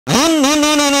What's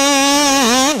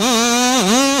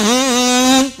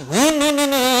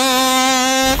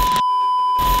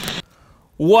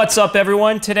up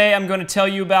everyone? Today I'm going to tell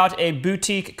you about a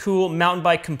boutique, cool mountain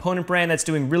bike component brand that's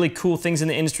doing really cool things in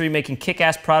the industry, making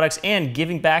kick-ass products and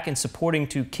giving back and supporting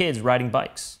to kids riding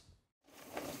bikes.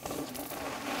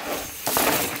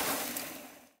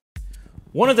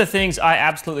 One of the things I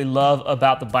absolutely love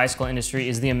about the bicycle industry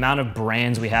is the amount of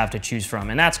brands we have to choose from,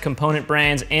 and that's component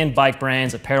brands and bike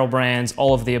brands, apparel brands,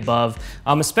 all of the above,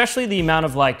 especially the amount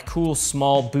of like cool,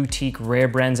 small, boutique, rare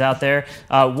brands out there.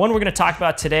 One we're gonna talk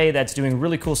about today that's doing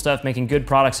really cool stuff, making good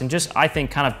products, and just, I think,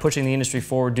 kind of pushing the industry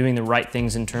forward, doing the right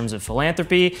things in terms of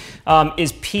philanthropy,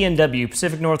 is PNW,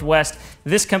 Pacific Northwest.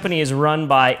 This company is run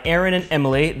by Aaron and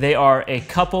Emily. They are a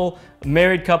couple,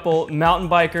 married couple, mountain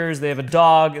bikers. They have a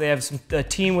dog, they have a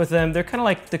team with them. They're kind of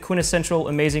like the quintessential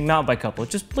amazing mountain bike couple.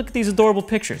 Just look at these adorable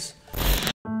pictures.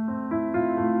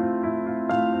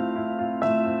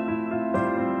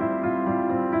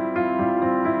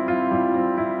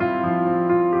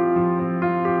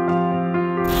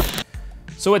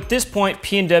 So at this point,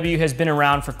 PNW has been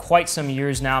around for quite some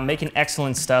years now, making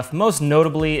excellent stuff, most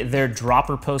notably their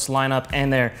dropper post lineup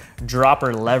and their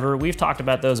dropper lever. We've talked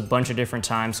about those a bunch of different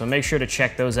times, so make sure to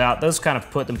check those out. Those kind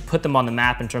of put them on the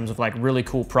map in terms of like really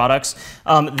cool products.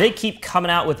 They keep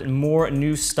coming out with more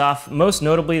new stuff, most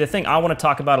notably the thing I want to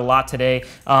talk about a lot today.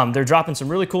 They're dropping some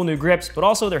really cool new grips, but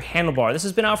also their handlebar. This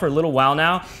has been out for a little while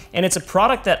now, and it's a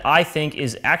product that I think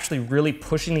is actually really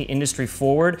pushing the industry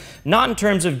forward, not in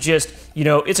terms of just, you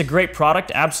know, it's a great product,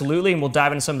 absolutely, and we'll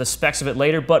dive into some of the specs of it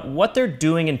later, but what they're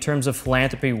doing in terms of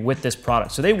philanthropy with this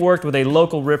product. So they worked with a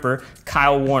local ripper,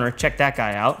 Kyle Warner. Check that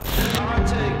guy out.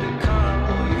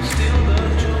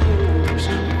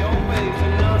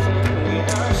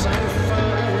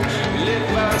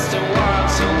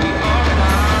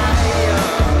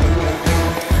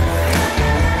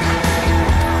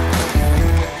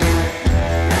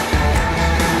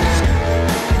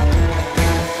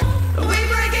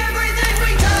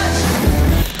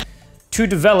 To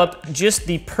develop just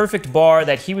the perfect bar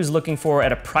that he was looking for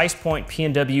at a price point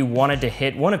PNW wanted to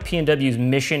hit. One of PNW's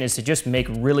mission is to just make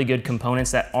really good components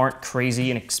that aren't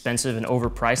crazy and expensive and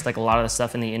overpriced like a lot of the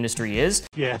stuff in the industry is.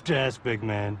 You have to ask, big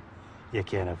man. You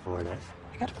can't afford it.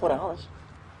 I got $4.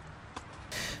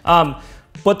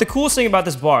 But the coolest thing about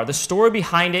this bar, the story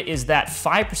behind it is that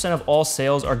 5% of all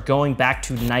sales are going back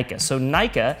to NICA. So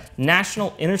NICA,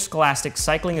 National Interscholastic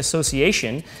Cycling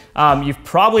Association, you've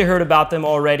probably heard about them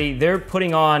already. They're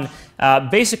putting on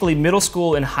basically middle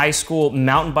school and high school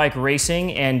mountain bike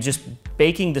racing and just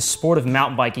baking the sport of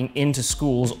mountain biking into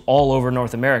schools all over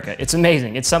North America. It's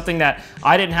amazing. It's something that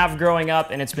I didn't have growing up,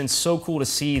 and it's been so cool to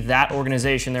see that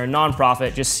organization, they're a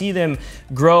nonprofit, just see them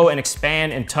grow and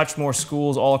expand and touch more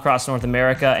schools all across North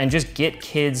America and just get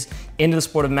kids into the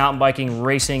sport of mountain biking,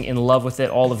 racing, in love with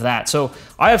it, all of that. So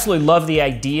I absolutely love the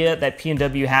idea that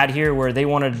PNW had here where they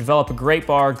wanted to develop a great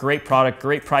bar, great product,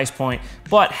 great price point,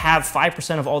 but have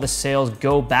 5% of all the sales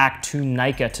go back to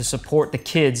NICA to support the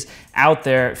kids out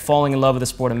there falling in love with the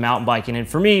sport of mountain biking. And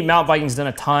for me, mountain biking's done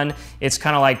a ton. It's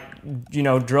kind of like, you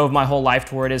know, drove my whole life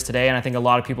to where it is today, and I think a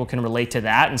lot of people can relate to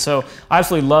that. And so I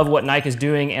absolutely love what NICA's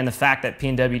doing and the fact that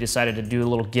PNW decided to do a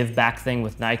little give back thing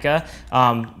with NICA.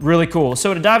 Really cool.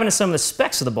 So to dive into some of the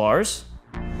specs of the bars,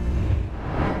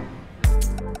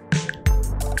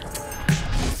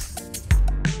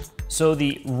 so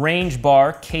the Range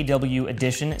Bar KW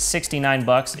Edition, 69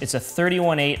 bucks. It's a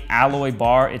 31/8 alloy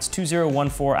bar. It's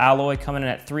 2014 alloy coming in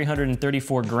at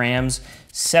 334 grams,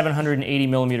 780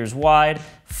 millimeters wide,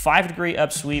 5-degree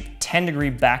upsweep, 10-degree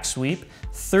back sweep,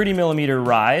 30-millimeter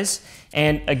rise.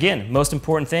 And again, most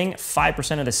important thing,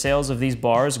 5% of the sales of these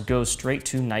bars go straight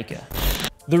to NICA.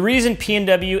 The reason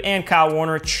PNW and Kyle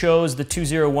Warner chose the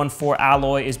 2014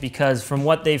 alloy is because from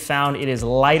what they've found, it is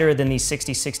lighter than the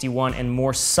 6061 and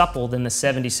more supple than the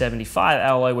 7075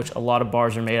 alloy, which a lot of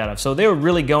bars are made out of. So they were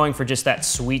really going for just that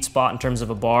sweet spot in terms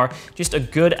of a bar, just a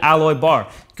good alloy bar.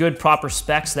 Good proper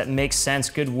specs that make sense,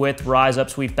 good width, rise,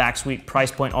 up sweep, back sweep,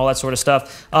 price point, all that sort of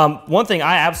stuff. One thing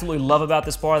I absolutely love about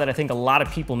this bar that I think a lot of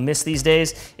people miss these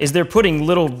days is they're putting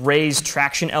little raised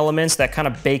traction elements that kind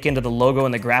of bake into the logo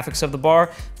and the graphics of the bar,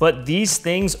 but these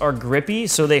things are grippy,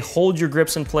 so they hold your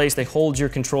grips in place, they hold your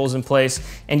controls in place,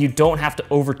 and you don't have to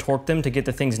over torque them to get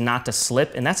the things not to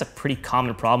slip, and that's a pretty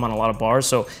common problem on a lot of bars,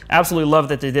 so absolutely love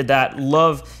that they did that.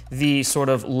 Love the sort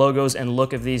of logos and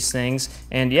look of these things,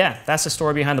 and yeah, that's the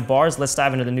story behind the bars. Let's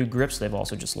dive into the new grips they've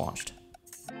also just launched.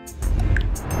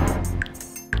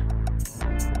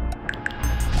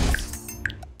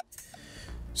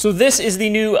 So this is the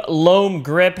new Loam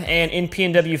Grip, and in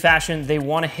PNW fashion, they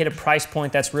want to hit a price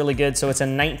point that's really good. So it's a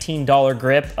 $19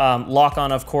 grip, lock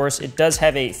on, of course. It does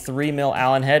have a 3mm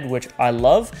Allen head, which I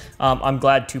love. I'm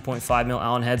glad 2.5mm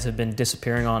Allen heads have been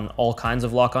disappearing on all kinds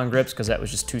of lock on grips because that was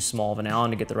just too small of an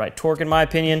Allen to get the right torque, in my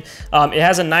opinion. It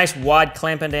has a nice wide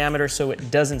clamp in diameter so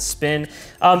it doesn't spin.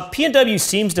 PNW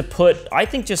seems to put, I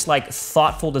think, just like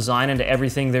thoughtful design into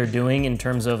everything they're doing in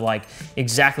terms of like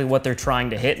exactly what they're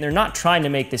trying to hit. And they're not trying to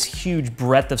make this huge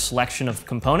breadth of selection of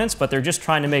components, but they're just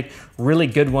trying to make really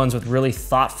good ones with really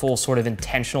thoughtful, sort of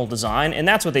intentional design. And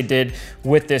that's what they did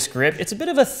with this grip. It's a bit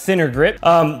of a thinner grip.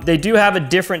 They do have a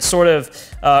different sort of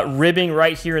ribbing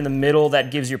right here in the middle that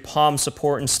gives your palm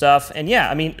support and stuff. And yeah,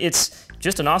 I mean, it's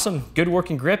just an awesome, good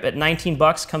working grip. At 19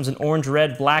 bucks, comes in orange,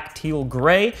 red, black, teal,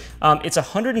 gray. It's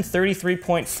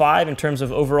 133.5 in terms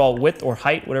of overall width or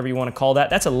height, whatever you want to call that.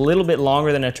 That's a little bit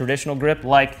longer than a traditional grip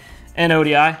like an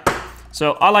ODI.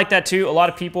 So I like that too. A lot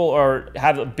of people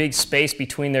have a big space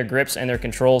between their grips and their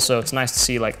controls, so it's nice to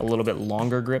see like a little bit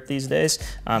longer grip these days.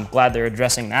 I'm glad they're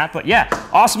addressing that. But yeah,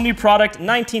 awesome new product,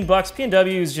 19 bucks.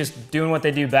 PNW is just doing what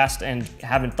they do best and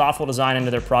having thoughtful design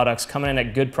into their products, coming in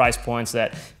at good price points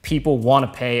that people want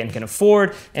to pay and can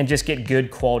afford, and just get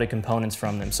good quality components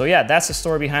from them. So yeah, that's the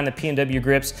story behind the PNW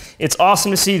grips. It's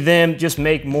awesome to see them just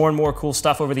make more and more cool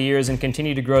stuff over the years and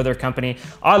continue to grow their company.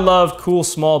 I love cool,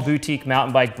 small boutique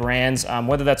mountain bike brands,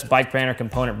 whether that's bike brand or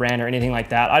component brand or anything like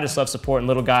that. I just love supporting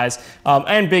little guys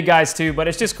and big guys too, but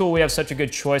it's just cool we have such a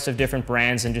good choice of different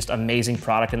brands and just amazing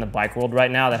product in the bike world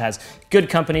right now that has good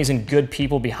companies and good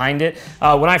people behind it.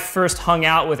 When I first hung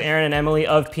out with Aaron and Emily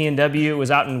of PNW, it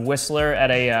was out in Whistler at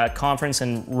a conference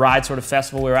and ride sort of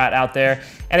festival we were at out there,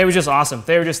 and it was just awesome.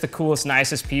 They were just the coolest,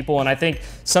 nicest people, and I think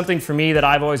something for me that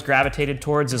I've always gravitated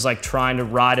towards is like trying to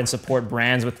ride and support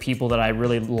brands with people that I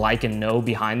really like and know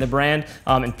behind the brand,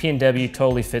 and PNW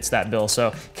totally fits that bill.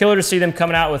 So killer to see them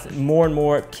coming out with more and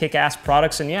more kick-ass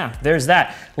products, and yeah, there's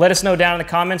that. Let us know down in the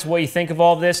comments what you think of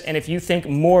all of this, and if you think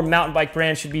more mountain bike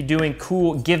brands should be doing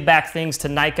cool give back things to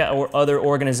NICA or other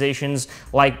organizations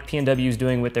like PNW is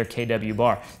doing with their KW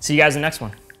bar. See you guys in the next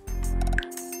one.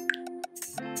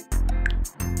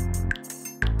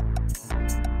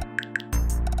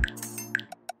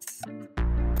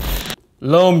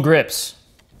 Loam grips.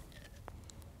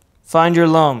 Find your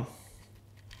loam.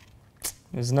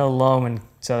 There's no loam in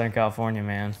Southern California,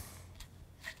 man.